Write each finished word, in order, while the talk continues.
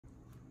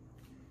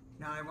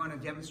Now I want to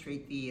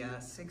demonstrate the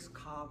 6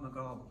 Krav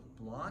Maga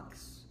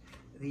blocks.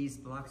 These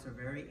blocks are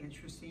very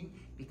interesting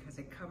because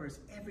it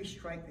covers every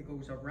strike that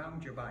goes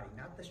around your body,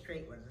 not the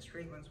straight ones. The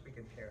straight ones we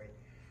can parry,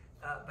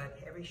 but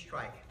every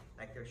strike,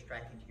 like they're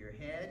striking to your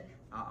head.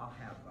 I'll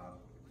have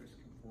Chris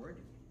come forward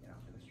and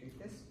I'll demonstrate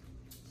this.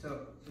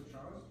 So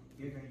Charles,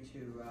 you're going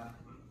to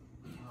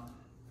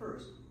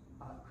first,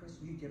 Chris,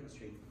 you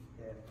demonstrate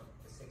the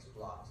 6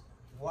 blocks.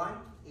 1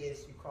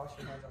 is you cross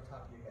your hands on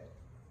top of your head.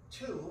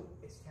 2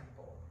 is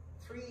tempo.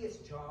 3 is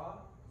jaw.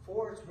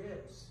 4 is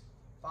ribs.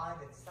 5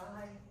 is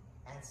thigh,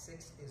 and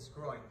 6 is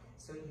groin.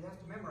 So you have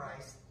to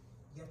memorize.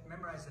 You have to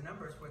memorize the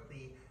numbers with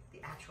the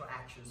actual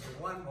actions.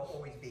 So 1 will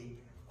always be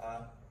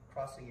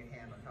crossing your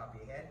hand on top of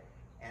your head,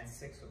 and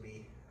 6 will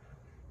be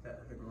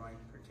the groin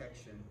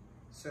protection.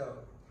 So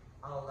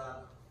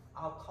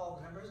I'll call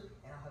the numbers,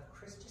 and I'll have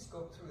Chris just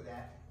go through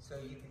that so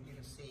you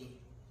can see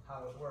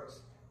how it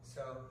works.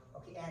 So,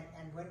 okay,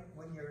 and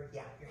when your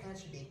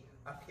hands should be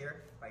up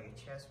here by your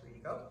chest, ready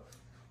to go.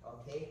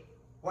 Okay,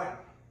 1,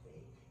 okay,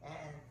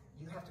 and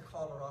you have to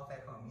call it off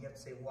at home. You have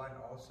to say 1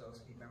 also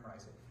so you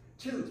memorize it.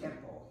 2,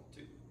 tempo.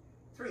 2.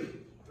 3.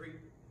 3.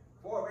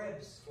 4,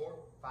 ribs. 4.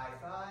 5,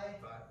 thigh.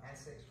 5. And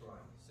 6, groin.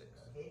 6.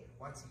 Okay,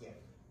 once again.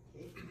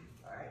 Okay,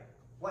 all right.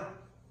 1.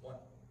 1.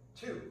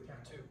 2,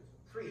 tempo. 2.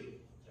 3.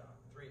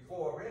 3.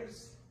 4,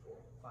 ribs. 4.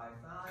 5,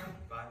 thigh.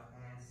 5.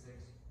 And 6,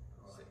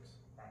 groin. 6.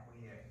 That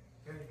way there.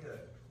 Very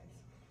good.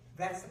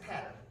 That's the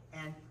pattern.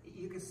 And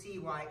you can see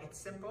why it's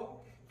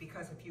simple,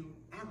 because if you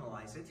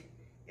analyze it,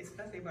 it's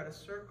nothing but a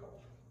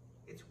circle.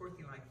 It's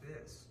working like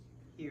this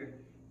here.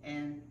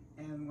 And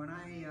when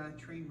I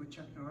trained with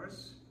Chuck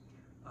Norris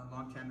a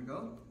long time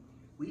ago,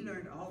 we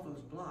learned all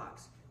those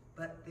blocks,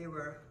 but they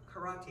were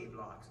karate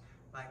blocks.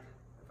 Like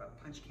if a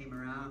punch came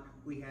around,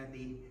 we had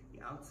the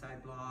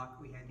outside block,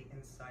 we had the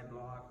inside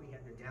block, we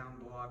had the down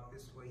block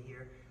this way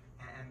here,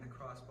 and the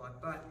cross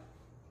block. But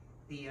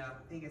the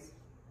thing is,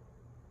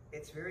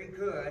 it's very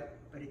good,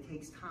 but it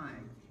takes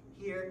time.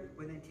 Here,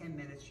 within 10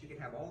 minutes, you can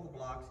have all the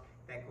blocks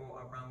that go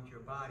around your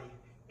body.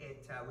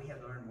 We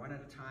had to learn 1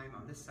 at a time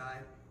on this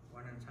side,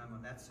 1 at a time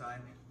on that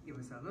side. It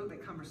was a little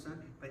bit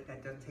cumbersome, but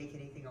that doesn't take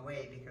anything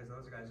away because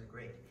those guys are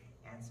great.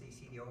 And so you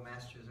see the old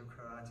masters of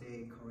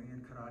karate,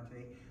 Korean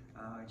karate,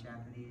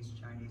 Japanese,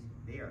 Chinese,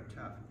 they are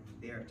tough.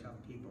 They are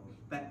tough people.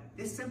 But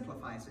this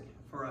simplifies it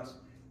for us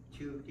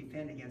to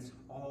defend against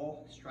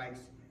all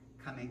strikes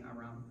coming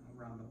around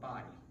the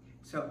body.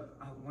 So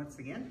once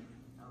again,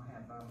 I'll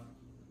have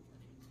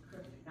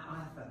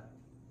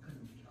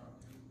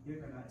Charles. You're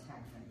going to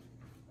attack me.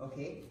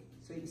 Okay.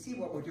 So you see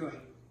what we're doing.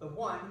 The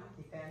 1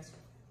 defends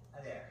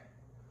there.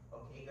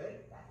 Okay, good.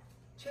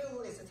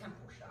 2 is a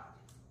tempo shot.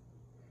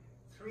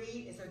 3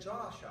 is a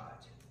jaw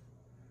shot.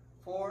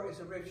 4 is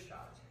a rib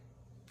shot.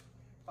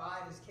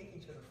 5 is kicking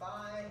to the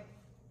thigh,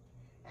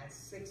 and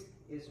 6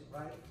 is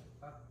right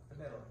up the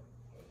middle.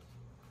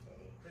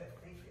 Okay, good.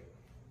 Thank you.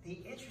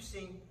 The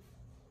interesting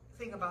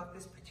thing about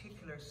this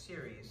particular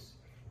series,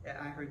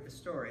 I heard the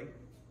story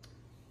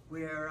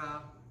where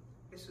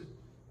this was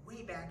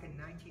way back in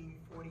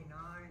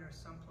 1949 or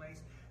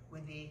someplace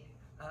when the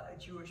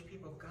Jewish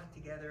people got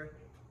together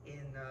in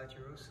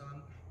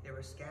Jerusalem. They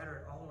were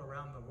scattered all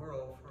around the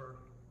world for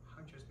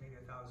hundreds, maybe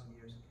 1,000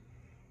 years.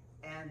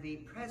 And the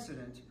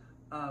president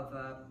of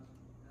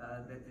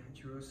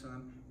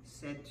Jerusalem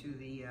said to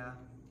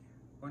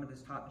one of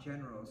his top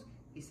generals,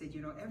 he said,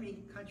 you know,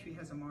 every country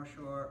has a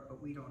martial art,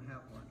 but we don't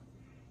have one.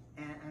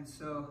 And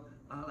so,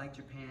 like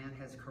Japan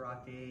has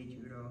karate,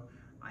 judo,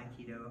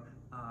 aikido,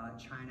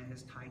 China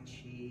has tai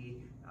chi,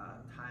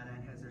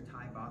 Thailand has their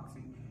Thai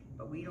boxing,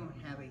 but we don't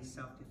have a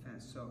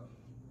self-defense. So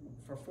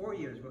for 4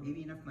 years, we'll give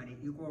you enough money,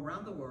 you go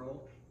around the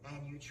world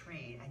and you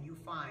train and you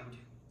find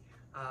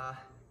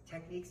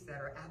techniques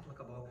that are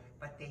applicable,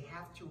 but they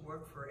have to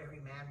work for every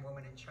man,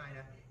 woman in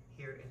China,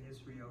 here in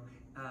Israel.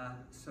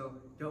 So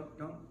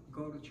don't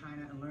go to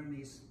China and learn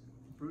these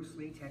Bruce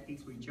Lee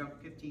techniques where you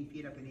jump 15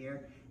 feet up in the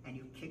air and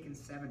you kick in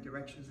 7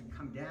 directions and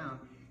come down.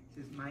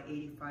 He says, my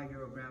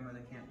 85-year-old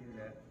grandmother can't do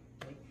that.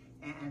 Okay?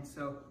 And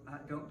so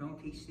don't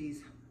teach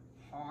these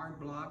hard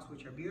blocks,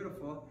 which are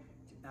beautiful,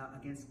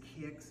 against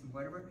kicks and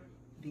whatever,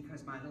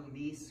 because my little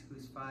niece,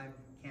 who's 5,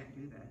 can't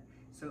do that.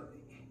 So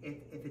if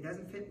it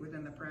doesn't fit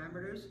within the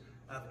parameters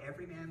of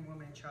every man,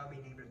 woman, and child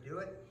being able to do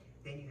it,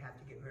 then you have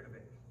to get rid of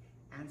it.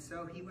 And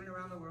so he went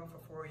around the world for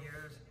 4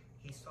 years.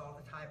 He saw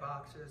the Thai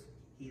boxers.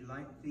 He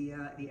liked the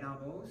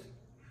elbows,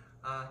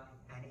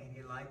 and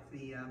he liked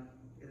the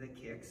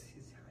kicks.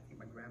 I think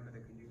my grandmother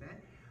could do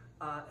that.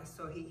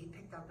 So he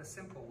picked out the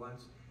simple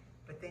ones,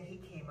 but then he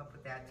came up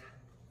with that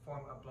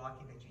form of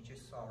blocking that you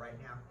just saw right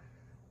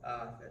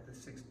now, the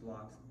 6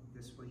 blocks,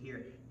 this one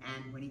here.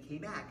 And when he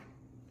came back,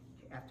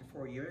 after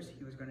 4 years,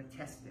 he was going to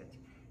test it.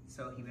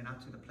 So he went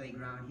out to the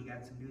playground, he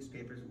got some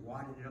newspapers,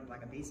 wadded it up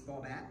like a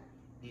baseball bat,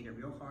 made it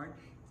real hard.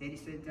 Then he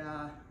said,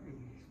 he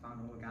found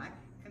a little guy,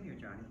 come here,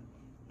 Johnny.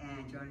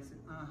 And Johnny said,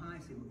 I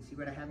said, see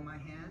what I have in my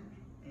hand?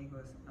 And he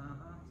goes,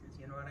 He says,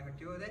 you know what I'm going to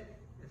do with it?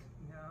 He says,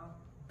 no.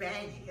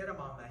 Bang, he hit him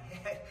on the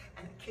head.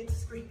 And the kid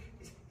screamed.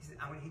 He said,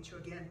 I'm going to hit you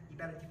again. You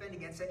better defend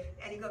against it.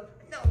 And he goes,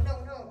 no,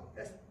 no, no.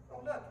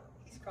 Oh, look,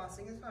 he's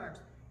crossing his arms.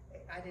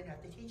 I didn't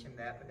have to teach him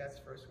that, but that's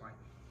the first one.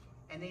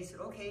 And they said,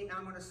 okay, now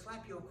I'm going to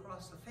slap you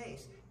across the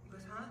face. He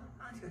goes, huh?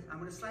 He goes, I'm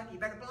going to slap you. You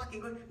better block. He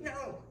goes,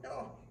 no,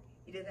 no.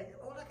 He did that.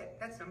 Oh, look,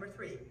 that's number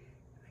 3.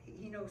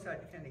 He knows how to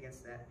defend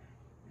against that.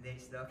 And they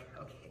said,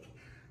 okay,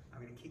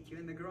 I'm going to kick you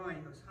in the groin.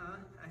 He goes, huh?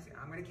 I said,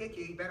 I'm going to kick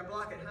you. You better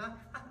block it, huh?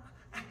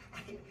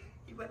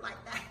 He went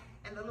like that.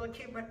 And the little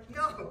kid went,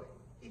 no.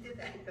 He did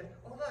that. He goes,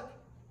 oh, look,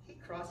 he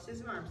crossed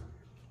his arms.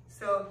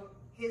 So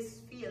his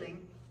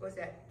feeling was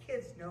that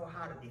kids know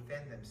how to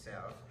defend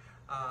themselves.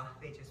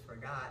 They just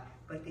forgot,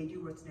 but they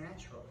do what's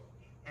natural.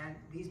 And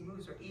these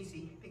moves are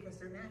easy because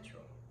they're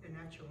natural. They're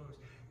natural moves.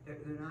 They're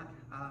not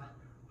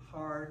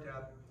hard,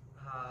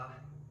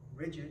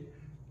 rigid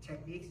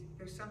techniques.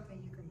 There's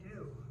something you can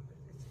do.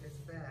 It's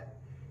that.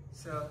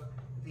 So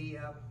the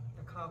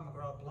Krav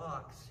Maga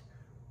blocks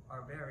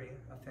are very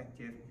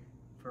effective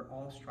for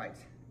all strikes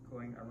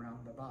going around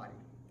the body.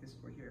 This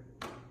we're here.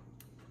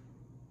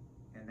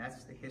 And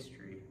that's the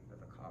history